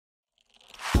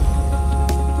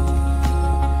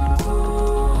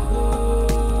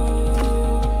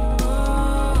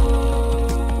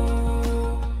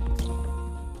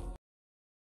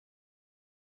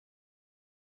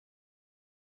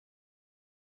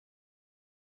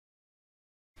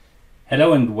Hello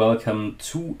and welcome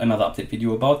to another update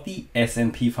video about the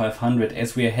S&P 500.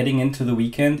 As we are heading into the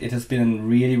weekend, it has been a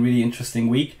really interesting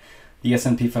week. The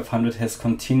S&P 500 has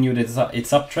continued its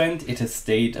uptrend. It has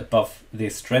stayed above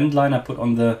this trend line I put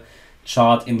on the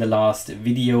chart in the last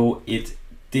video. It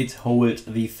did hold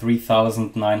the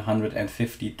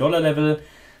 $3,950 level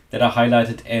that I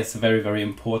highlighted as very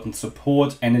important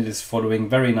support, and it is following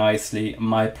very nicely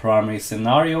my primary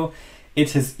scenario.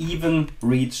 It has even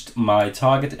reached my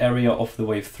target area of the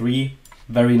wave 3,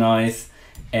 very nice,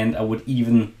 and I would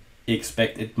even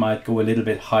expect it might go a little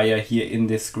bit higher here in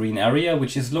this green area,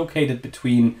 which is located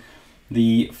between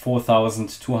the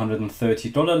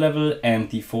 $4,230 level and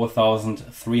the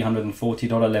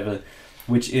 $4,340 level,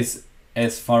 which is,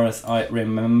 as far as I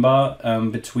remember,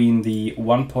 between the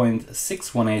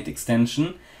 1.618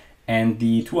 extension and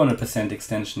the 200%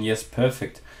 extension. Yes,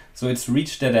 perfect. So it's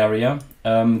reached that area.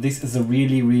 This is a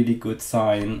really good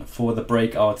sign for the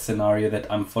breakout scenario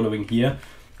that I'm following here,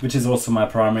 which is also my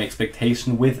primary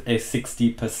expectation with a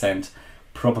 60%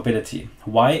 probability.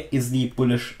 Why is the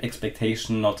bullish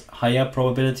expectation not higher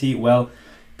probability? Well,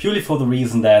 purely for the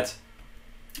reason that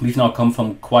we've now come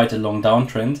from quite a long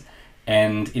downtrend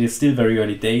and it is still very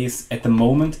early days at the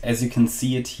moment. As you can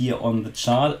see it here on the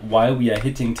chart, while we are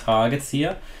hitting targets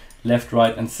here, left,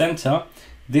 right and center,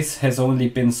 this has only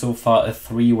been so far a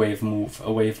 3-wave move,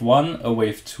 a wave 1, a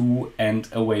wave 2 and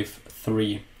a wave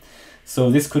 3.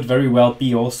 So this could very well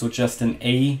be also just an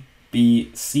A, B,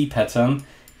 C pattern,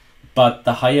 but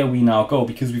the higher we now go,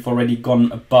 because we've already gone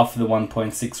above the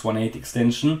 1.618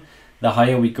 extension, the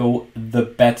higher we go, the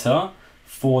better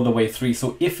for the wave 3.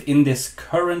 So if in this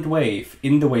current wave,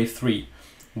 in the wave 3,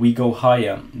 we go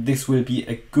higher, this will be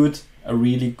a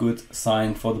really good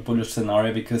sign for the bullish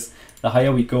scenario, because the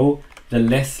higher we go, the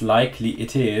less likely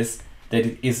it is that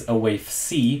it is a wave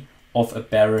C of a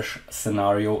bearish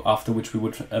scenario, after which we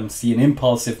would see an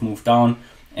impulsive move down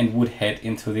and would head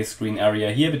into this green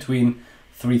area here between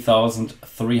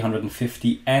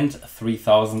 $3,350 and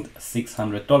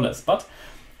 $3,600. But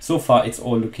so far it's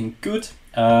all looking good.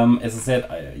 As I said,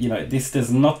 this does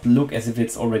not look as if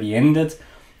it's already ended.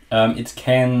 It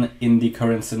can, in the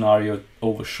current scenario,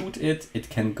 overshoot it. It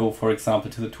can go, for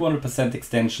example, to the 200%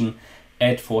 extension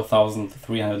at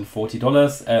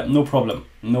 $4,340. No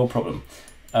problem.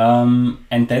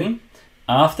 And then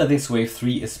after this wave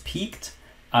 3 is peaked,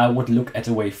 I would look at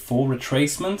a wave 4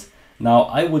 retracement. Now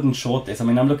I wouldn't short this. I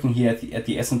mean, I'm looking here at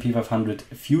the S&P 500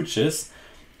 futures,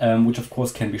 which of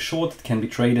course can be shorted, can be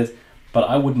traded, but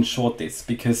I wouldn't short this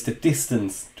because the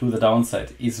distance to the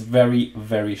downside is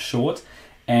very short.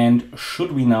 And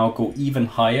should we now go even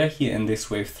higher here in this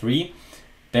wave 3,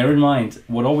 bear in mind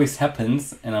what always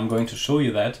happens, and I'm going to show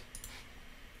you that,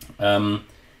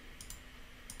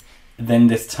 then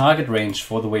this target range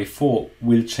for the wave 4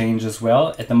 will change as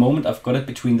well. At the moment I've got it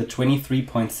between the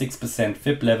 23.6%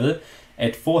 fib level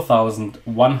at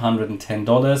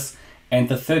 $4,110 and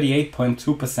the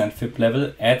 38.2% fib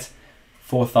level at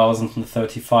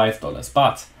 $4,035.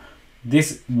 But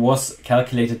this was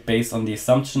calculated based on the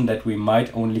assumption that we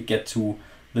might only get to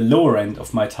the lower end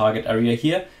of my target area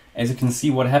here. As you can see,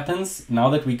 what happens now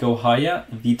that we go higher,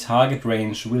 the target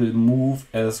range will move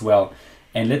as well.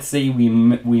 And let's say we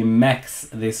max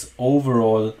this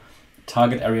overall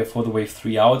target area for the wave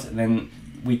 3 out, then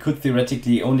we could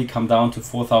theoretically only come down to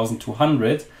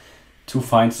 4,200 to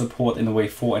find support in the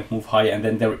wave 4 and move higher, and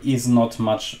then there is not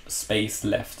much space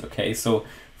left. Okay, so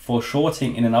for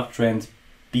shorting in an uptrend,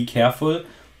 be careful.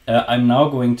 I'm now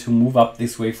going to move up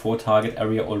this wave 4 target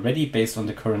area already based on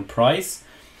the current price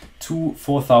to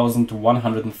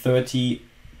 $4,130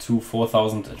 to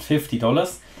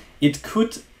 $4,050. It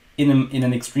could, in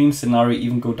an extreme scenario,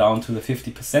 even go down to the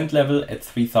 50% level at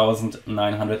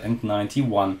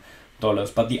 $3,991.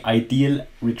 But the ideal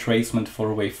retracement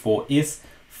for wave 4 is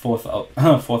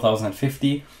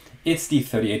 4,050. It's the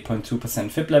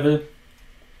 38.2% fib level.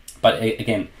 But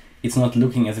again, it's not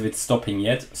looking as if it's stopping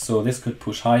yet, so this could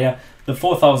push higher. The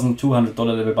 $4,200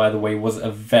 level, by the way, was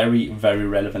a very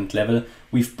relevant level.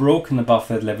 We've broken above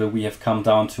that level, we have come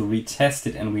down to retest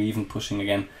it, and we're even pushing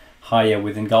again higher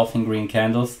with engulfing green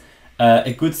candles.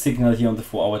 A good signal here on the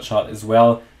 4-hour chart as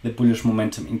well, the bullish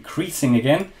momentum increasing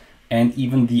again, and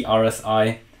even the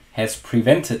RSI has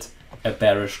prevented a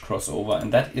bearish crossover,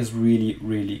 and that is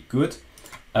really good.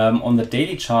 On the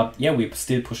daily chart, yeah, we're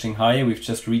still pushing higher. We've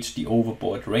just reached the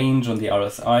overbought range on the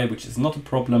RSI, which is not a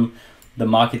problem. The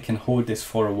market can hold this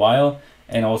for a while.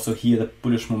 And also here, the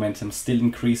bullish momentum still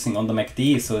increasing on the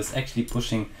MACD. So it's actually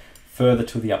pushing further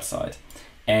to the upside.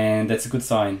 And that's a good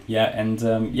sign. Yeah, and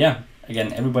yeah,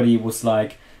 again, everybody was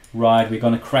like, right, we're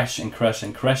gonna crash and crash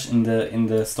and crash in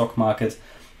the stock market.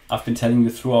 I've been telling you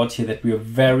throughout here that we are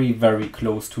very, very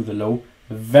close to the low,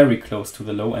 very close to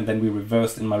the low, and then we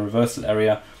reversed in my reversal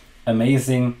area.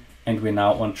 Amazing, and we're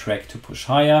now on track to push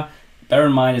higher. Bear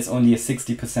in mind, it's only a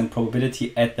 60%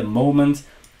 probability at the moment.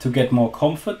 To get more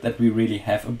comfort that we really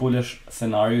have a bullish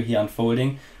scenario here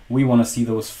unfolding, we want to see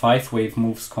those five-wave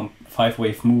move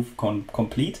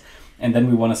complete, and then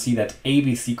we want to see that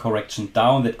ABC correction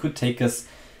down that could take us,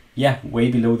 yeah, way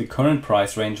below the current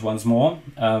price range once more,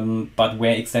 but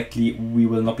where exactly we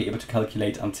will not be able to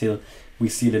calculate until we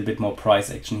see a little bit more price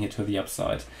action here to the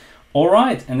upside. All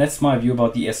right, and that's my view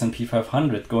about the S&P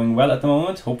 500. Going well at the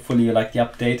moment. Hopefully you liked the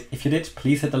update. If you did,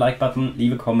 please hit the like button,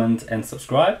 leave a comment and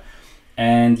subscribe.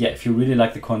 And yeah, if you really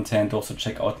like the content, also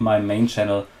check out my main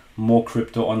channel, More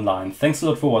Crypto Online. Thanks a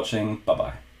lot for watching.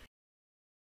 Bye-bye.